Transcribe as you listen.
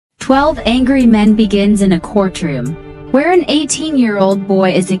12 Angry Men begins in a courtroom, where an 18-year-old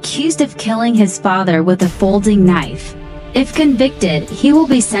boy is accused of killing his father with a folding knife. If convicted, he will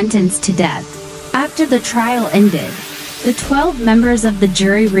be sentenced to death. After the trial ended, the 12 members of the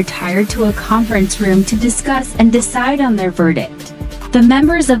jury retired to a conference room to discuss and decide on their verdict. The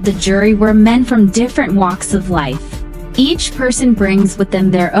members of the jury were men from different walks of life. Each person brings with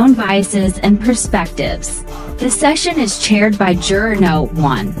them their own biases and perspectives. The session is chaired by Juror No.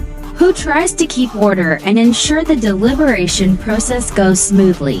 1, who tries to keep order and ensure the deliberation process goes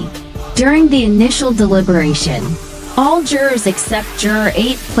smoothly. During the initial deliberation, all jurors except Juror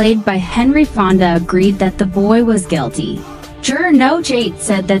 8, played by Henry Fonda, agreed that the boy was guilty. Juror No. 8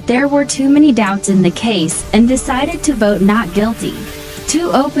 said that there were too many doubts in the case and decided to vote not guilty.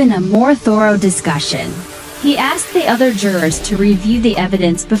 To open a more thorough discussion, he asked the other jurors to review the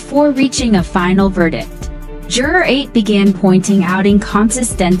evidence before reaching a final verdict. Juror 8 began pointing out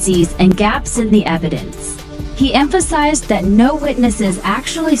inconsistencies and gaps in the evidence. He emphasized that no witnesses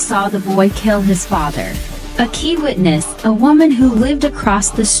actually saw the boy kill his father. A key witness, a woman who lived across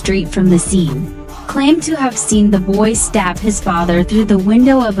the street from the scene, claimed to have seen the boy stab his father through the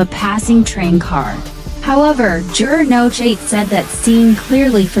window of a passing train car. However, Juror No. 8 said that seeing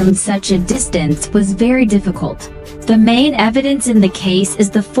clearly from such a distance was very difficult. The main evidence in the case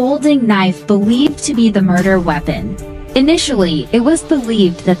is the folding knife, believed to be the murder weapon. Initially, it was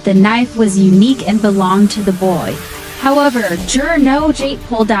believed that the knife was unique and belonged to the boy. However, Juror No. 8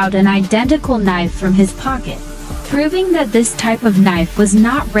 pulled out an identical knife from his pocket, proving that this type of knife was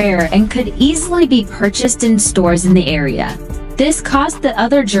not rare and could easily be purchased in stores in the area. This caused the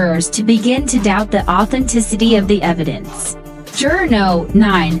other jurors to begin to doubt the authenticity of the evidence. Juror No.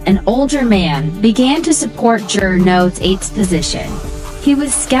 9, an older man, began to support Juror No. 8's position. He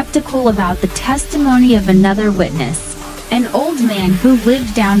was skeptical about the testimony of another witness, an old man who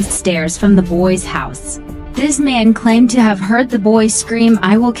lived downstairs from the boy's house. This man claimed to have heard the boy scream,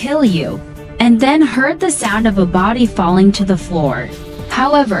 "I will kill you," and then heard the sound of a body falling to the floor.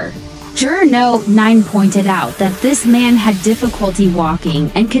 However, Juror No. 9 pointed out that this man had difficulty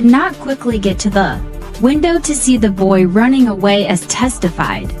walking and could not quickly get to the window to see the boy running away as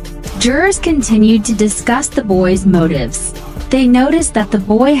testified. Jurors continued to discuss the boy's motives. They noticed that the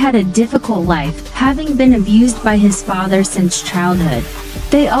boy had a difficult life, having been abused by his father since childhood.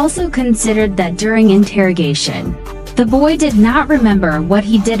 They also considered that during interrogation, the boy did not remember what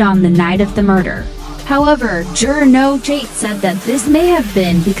he did on the night of the murder. However, Juror No. 8 said that this may have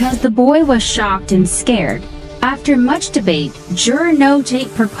been because the boy was shocked and scared. After much debate, Juror No.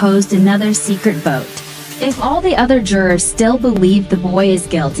 8 proposed another secret vote. If all the other jurors still believe the boy is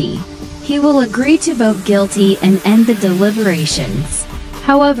guilty, he will agree to vote guilty and end the deliberations.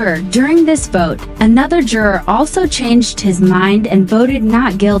 However, during this vote, another juror also changed his mind and voted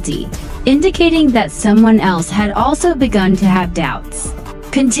not guilty, indicating that someone else had also begun to have doubts.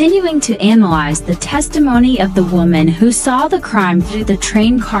 Continuing to analyze the testimony of the woman who saw the crime through the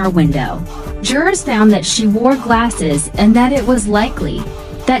train car window, jurors found that she wore glasses and that it was likely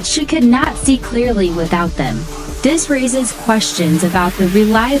that she could not see clearly without them. This raises questions about the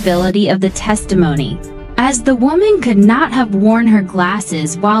reliability of the testimony, as the woman could not have worn her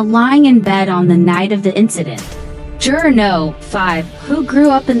glasses while lying in bed on the night of the incident. Juror No. 5, who grew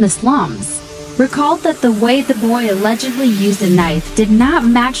up in the slums, recalled that the way the boy allegedly used a knife did not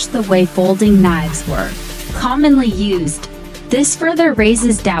match the way folding knives were commonly used. This further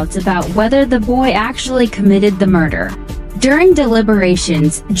raises doubts about whether the boy actually committed the murder. During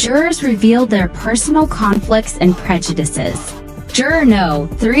deliberations, jurors revealed their personal conflicts and prejudices. Juror No.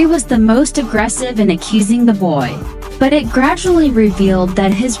 3 was the most aggressive in accusing the boy, but it gradually revealed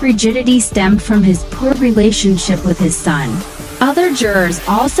that his rigidity stemmed from his poor relationship with his son. Other jurors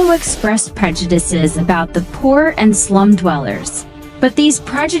also expressed prejudices about the poor and slum dwellers, but these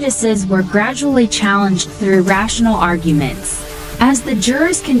prejudices were gradually challenged through rational arguments. As the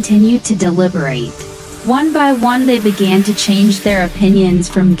jurors continued to deliberate, one by one they began to change their opinions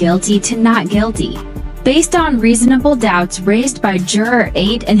from guilty to not guilty, based on reasonable doubts raised by Juror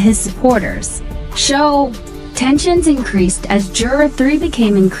 8 and his supporters. Tensions increased as Juror 3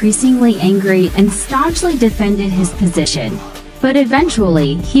 became increasingly angry and staunchly defended his position. But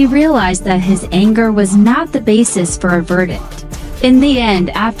eventually, he realized that his anger was not the basis for a verdict. In the end,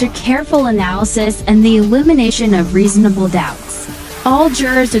 after careful analysis and the elimination of reasonable doubts, all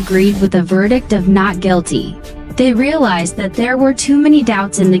jurors agreed with a verdict of not guilty. They realized that there were too many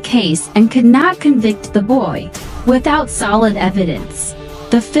doubts in the case and could not convict the boy without solid evidence.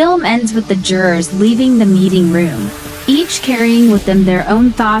 The film ends with the jurors leaving the meeting room, each carrying with them their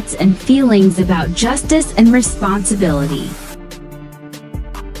own thoughts and feelings about justice and responsibility.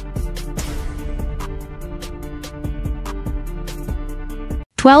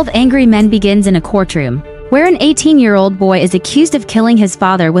 12 Angry Men begins in a courtroom, where an 18-year-old boy is accused of killing his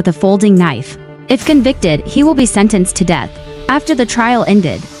father with a folding knife. If convicted, he will be sentenced to death. After the trial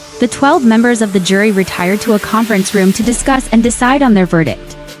ended, the 12 members of the jury retired to a conference room to discuss and decide on their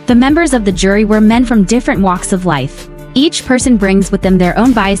verdict. The members of the jury were men from different walks of life. Each person brings with them their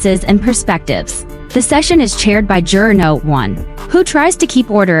own biases and perspectives. The session is chaired by Juror No. 1, who tries to keep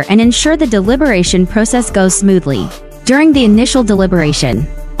order and ensure the deliberation process goes smoothly. During the initial deliberation,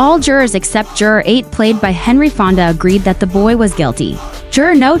 all jurors except Juror 8, played by Henry Fonda, agreed that the boy was guilty.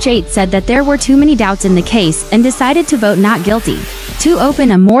 Juror No. 8 said that there were too many doubts in the case and decided to vote not guilty. To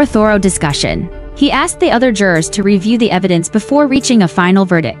open a more thorough discussion, he asked the other jurors to review the evidence before reaching a final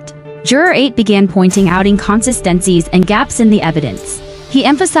verdict. Juror 8 began pointing out inconsistencies and gaps in the evidence. He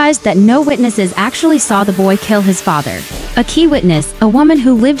emphasized that no witnesses actually saw the boy kill his father. A key witness, a woman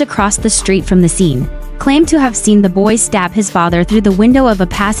who lived across the street from the scene, claimed to have seen the boy stab his father through the window of a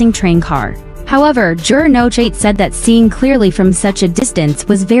passing train car. However, Juror No. 8 said that seeing clearly from such a distance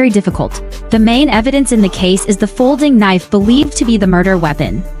was very difficult. The main evidence in the case is the folding knife, believed to be the murder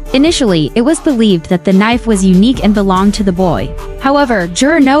weapon. Initially, it was believed that the knife was unique and belonged to the boy. However,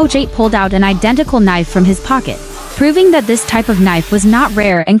 Juror No. 8 pulled out an identical knife from his pocket, proving that this type of knife was not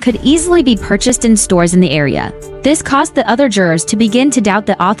rare and could easily be purchased in stores in the area. This caused the other jurors to begin to doubt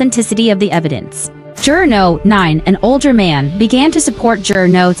the authenticity of the evidence. Juror No. 9, an older man, began to support Juror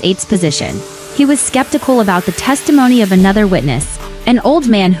No. 8's position. He was skeptical about the testimony of another witness, an old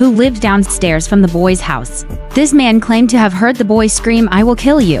man who lived downstairs from the boy's house. This man claimed to have heard the boy scream, "I will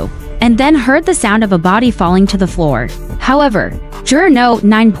kill you," and then heard the sound of a body falling to the floor. However, Juror No.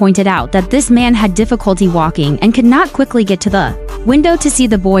 9 pointed out that this man had difficulty walking and could not quickly get to the window to see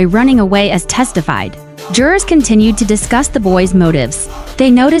the boy running away as testified. Jurors continued to discuss the boy's motives. They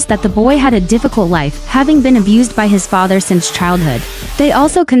noticed that the boy had a difficult life, having been abused by his father since childhood. They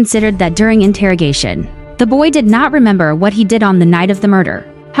also considered that during interrogation, the boy did not remember what he did on the night of the murder.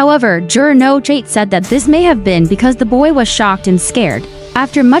 However, Juror No. 8 said that this may have been because the boy was shocked and scared.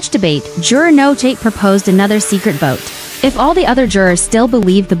 After much debate, Juror No. 8 proposed another secret vote. If all the other jurors still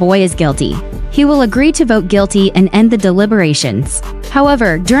believe the boy is guilty, he will agree to vote guilty and end the deliberations.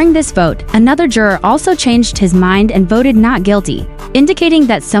 However, during this vote, another juror also changed his mind and voted not guilty, indicating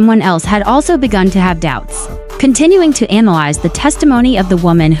that someone else had also begun to have doubts. Continuing to analyze the testimony of the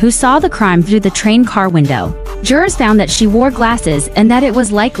woman who saw the crime through the train car window, jurors found that she wore glasses and that it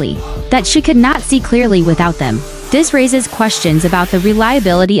was likely that she could not see clearly without them. This raises questions about the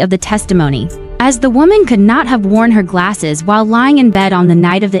reliability of the testimony, as the woman could not have worn her glasses while lying in bed on the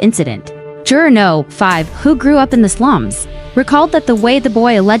night of the incident. Juror No. 5, who grew up in the slums, recalled that the way the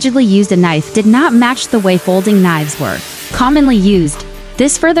boy allegedly used a knife did not match the way folding knives were commonly used.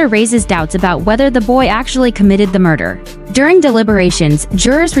 This further raises doubts about whether the boy actually committed the murder. During deliberations,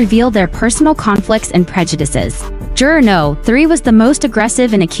 jurors revealed their personal conflicts and prejudices. Juror No. 3 was the most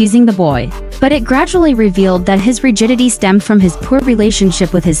aggressive in accusing the boy, but it gradually revealed that his rigidity stemmed from his poor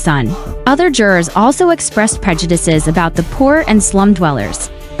relationship with his son. Other jurors also expressed prejudices about the poor and slum dwellers,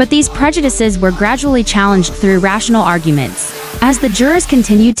 but these prejudices were gradually challenged through rational arguments. As the jurors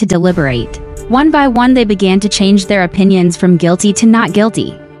continued to deliberate, one by one they began to change their opinions from guilty to not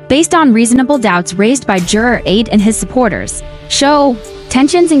guilty, based on reasonable doubts raised by Juror 8 and his supporters.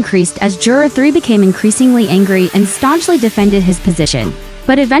 Tensions increased as Juror 3 became increasingly angry and staunchly defended his position.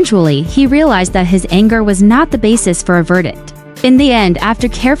 But eventually, he realized that his anger was not the basis for a verdict. In the end, after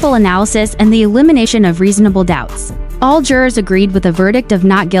careful analysis and the elimination of reasonable doubts, all jurors agreed with a verdict of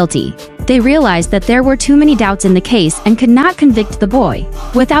not guilty. They realized that there were too many doubts in the case and could not convict the boy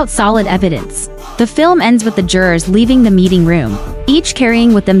without solid evidence. The film ends with the jurors leaving the meeting room, each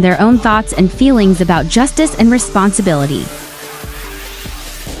carrying with them their own thoughts and feelings about justice and responsibility.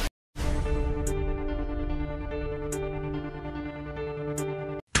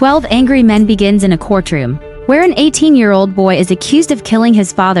 "12 Angry Men begins in a courtroom, where an 18-year-old boy is accused of killing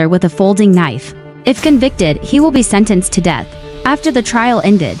his father with a folding knife. If convicted, he will be sentenced to death. After the trial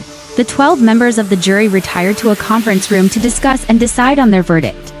ended, the 12 members of the jury retired to a conference room to discuss and decide on their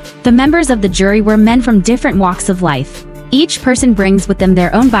verdict. The members of the jury were men from different walks of life. Each person brings with them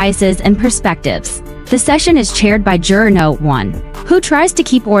their own biases and perspectives. The session is chaired by Juror No. 1, who tries to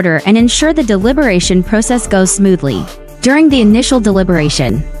keep order and ensure the deliberation process goes smoothly. During the initial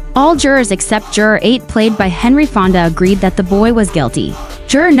deliberation, all jurors except Juror 8, played by Henry Fonda, agreed that the boy was guilty.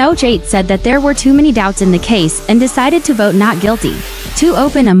 Juror No. 8 said that there were too many doubts in the case and decided to vote not guilty. To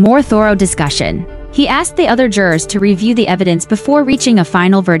open a more thorough discussion, he asked the other jurors to review the evidence before reaching a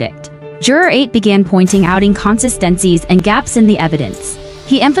final verdict. Juror 8 began pointing out inconsistencies and gaps in the evidence.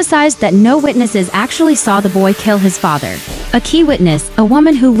 He emphasized that no witnesses actually saw the boy kill his father. A key witness, a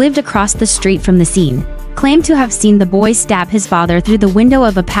woman who lived across the street from the scene, claimed to have seen the boy stab his father through the window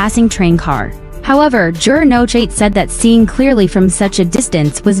of a passing train car. However, juror No. 8 said that seeing clearly from such a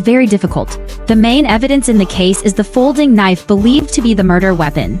distance was very difficult. The main evidence in the case is the folding knife believed to be the murder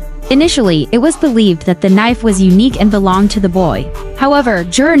weapon. Initially, it was believed that the knife was unique and belonged to the boy. However,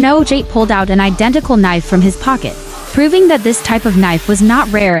 juror No. 8 pulled out an identical knife from his pocket, proving that this type of knife was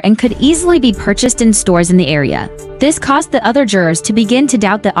not rare and could easily be purchased in stores in the area. This caused the other jurors to begin to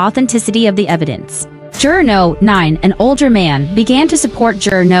doubt the authenticity of the evidence. Juror No. 9, an older man, began to support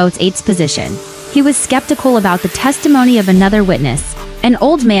juror No. 8's position. He was skeptical about the testimony of another witness, an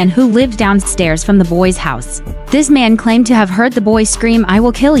old man who lived downstairs from the boy's house. This man claimed to have heard the boy scream, "I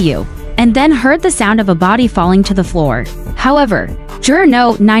will kill you," and then heard the sound of a body falling to the floor. However, juror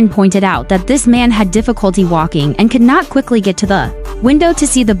No. 9 pointed out that this man had difficulty walking and could not quickly get to the window to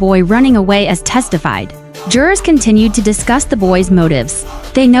see the boy running away as testified. Jurors continued to discuss the boy's motives.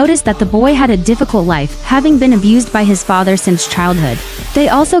 They noticed that the boy had a difficult life, having been abused by his father since childhood. They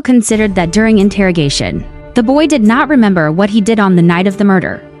also considered that during interrogation, the boy did not remember what he did on the night of the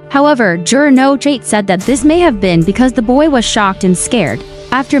murder. However, juror No. 8 said that this may have been because the boy was shocked and scared.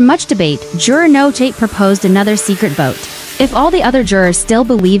 After much debate, juror No. 8 proposed another secret vote. If all the other jurors still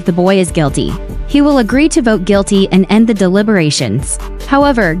believe the boy is guilty, he will agree to vote guilty and end the deliberations.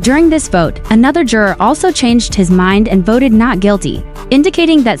 However, during this vote, another juror also changed his mind and voted not guilty,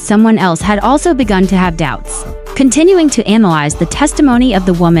 indicating that someone else had also begun to have doubts. Continuing to analyze the testimony of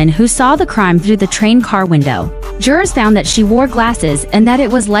the woman who saw the crime through the train car window, jurors found that she wore glasses and that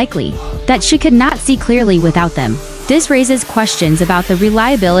it was likely that she could not see clearly without them. This raises questions about the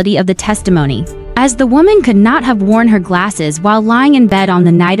reliability of the testimony, as the woman could not have worn her glasses while lying in bed on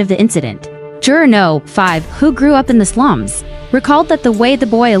the night of the incident. Juror No. 5, who grew up in the slums, recalled that the way the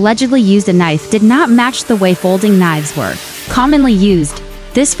boy allegedly used a knife did not match the way folding knives were commonly used.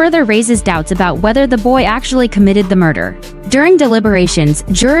 This further raises doubts about whether the boy actually committed the murder. During deliberations,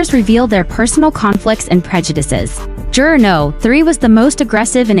 jurors revealed their personal conflicts and prejudices. Juror No. 3 was the most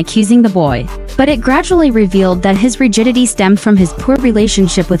aggressive in accusing the boy, but it gradually revealed that his rigidity stemmed from his poor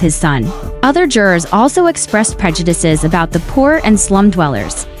relationship with his son. Other jurors also expressed prejudices about the poor and slum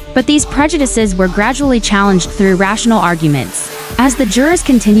dwellers, but these prejudices were gradually challenged through rational arguments. As the jurors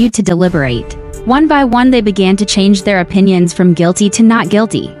continued to deliberate, one by one they began to change their opinions from guilty to not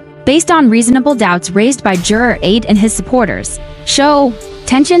guilty, based on reasonable doubts raised by juror 8 and his supporters.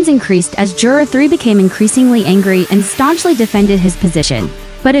 Tensions increased as juror 3 became increasingly angry and staunchly defended his position.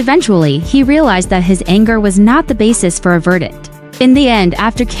 But eventually, he realized that his anger was not the basis for a verdict. In the end,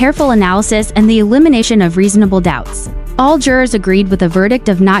 after careful analysis and the elimination of reasonable doubts, all jurors agreed with a verdict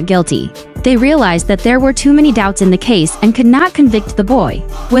of not guilty. They realized that there were too many doubts in the case and could not convict the boy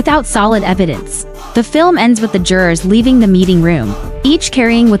without solid evidence. The film ends with the jurors leaving the meeting room, each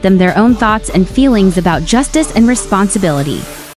carrying with them their own thoughts and feelings about justice and responsibility.